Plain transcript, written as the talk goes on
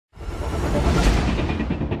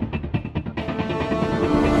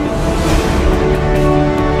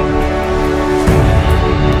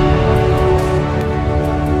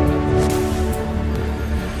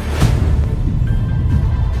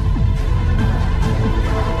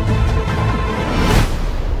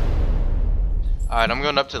Alright, I'm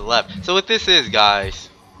going up to the left. So what this is, guys,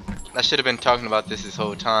 I should have been talking about this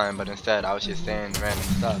whole time, but instead I was just saying random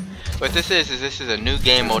stuff. What this is a new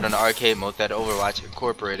game mode on the arcade mode that Overwatch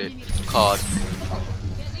incorporated called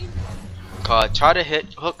try to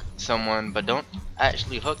hook someone, but don't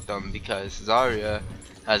actually hook them, because Zarya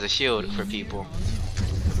has a shield for people.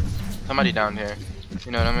 Somebody down here.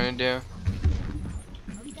 You know what I'm gonna do?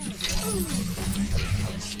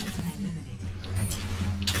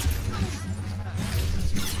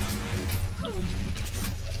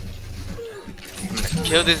 I'm gonna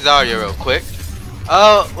kill this Zarya real quick.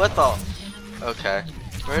 Oh, what the? Okay.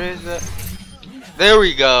 Where is it? There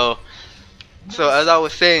we go. So as I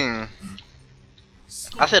was saying,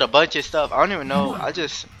 I said a bunch of stuff. I don't even know. I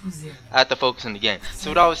had to focus on the game. So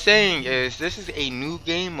what I was saying is, this is a new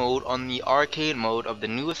game mode on the arcade mode of the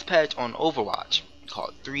newest patch on Overwatch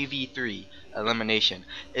called 3v3 Elimination.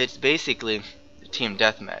 It's basically team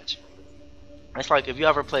deathmatch. It's like, if you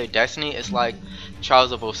ever played Destiny, it's like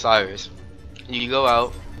Trials of Osiris. You go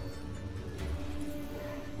out,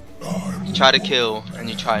 you try to kill, and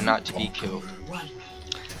you try not to be killed.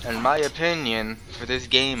 In my opinion, for this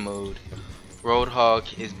game mode,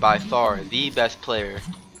 Roadhog is by far the best player.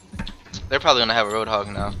 They're probably gonna have a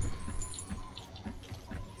Roadhog now.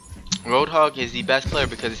 Roadhog is the best player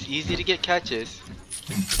because it's easy to get catches.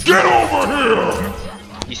 Get over here!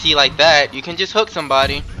 You see, like that, you can just hook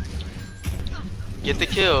somebody, get the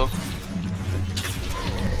kill.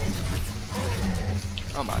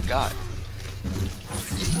 Oh my god.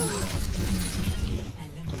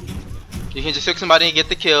 You can just hook somebody and get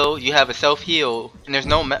the kill. You have a self-heal, and there's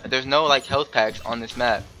no like health packs on this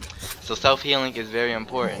map, so self-healing is very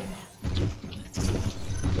important.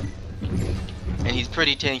 And he's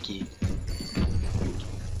pretty tanky.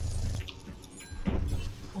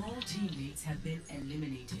 All teammates have been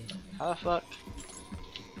eliminated. How the fuck?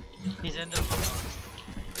 He's in the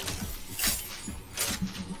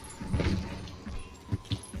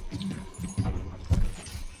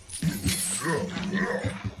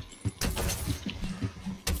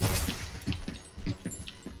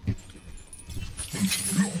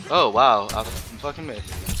Oh wow, I fucking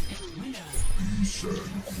missed.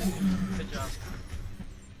 good job.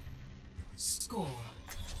 Score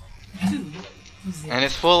 2-0. And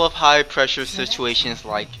it's full of high pressure situations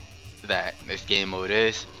like that. This game mode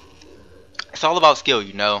is. It's all about skill,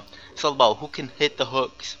 you know. It's all about who can hit the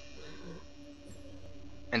hooks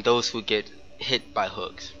and those who get hit by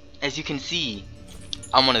hooks. As you can see,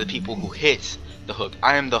 I'm one of the people who hits the hook.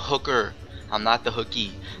 I am the hooker. I'm not the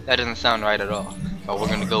hooky. That doesn't sound right at all, but we're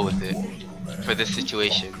gonna go with it for this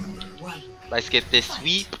situation. Let's get this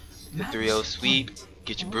sweep, the 3-0 sweep.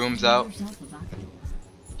 Get your brooms out.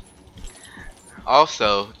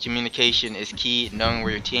 Also, communication is key. Knowing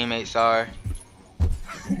where your teammates are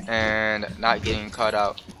and not getting caught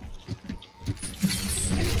out.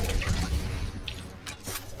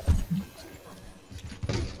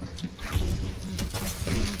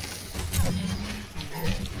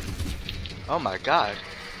 Oh my god.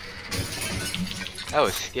 That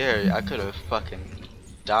was scary. I could have fucking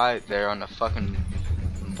died there on the fucking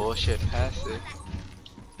bullshit passive.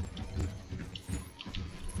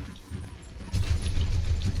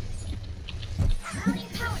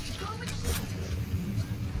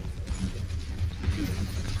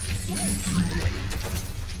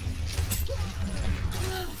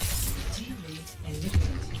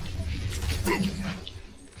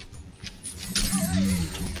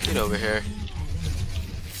 Get over here.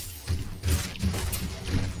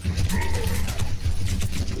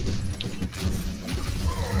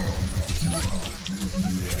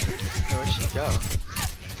 Where'd she go?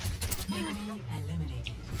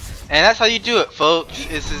 And that's how you do it, folks.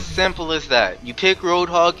 It's as simple as that. You pick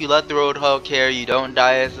Roadhog, you let the Roadhog carry, you don't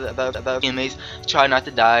die as the teammates, try not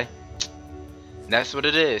to die. That's what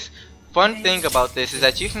it is. Fun thing about this is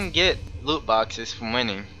that you can get loot boxes from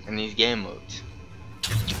winning in these game modes.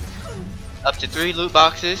 Up to 3 loot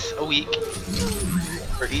boxes a week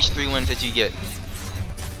for each 3 wins that you get.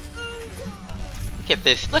 Look at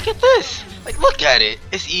this. Look at this. Like, look at it.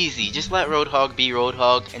 It's easy. Just let Roadhog be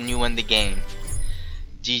Roadhog and you win the game.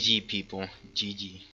 GG, people. GG.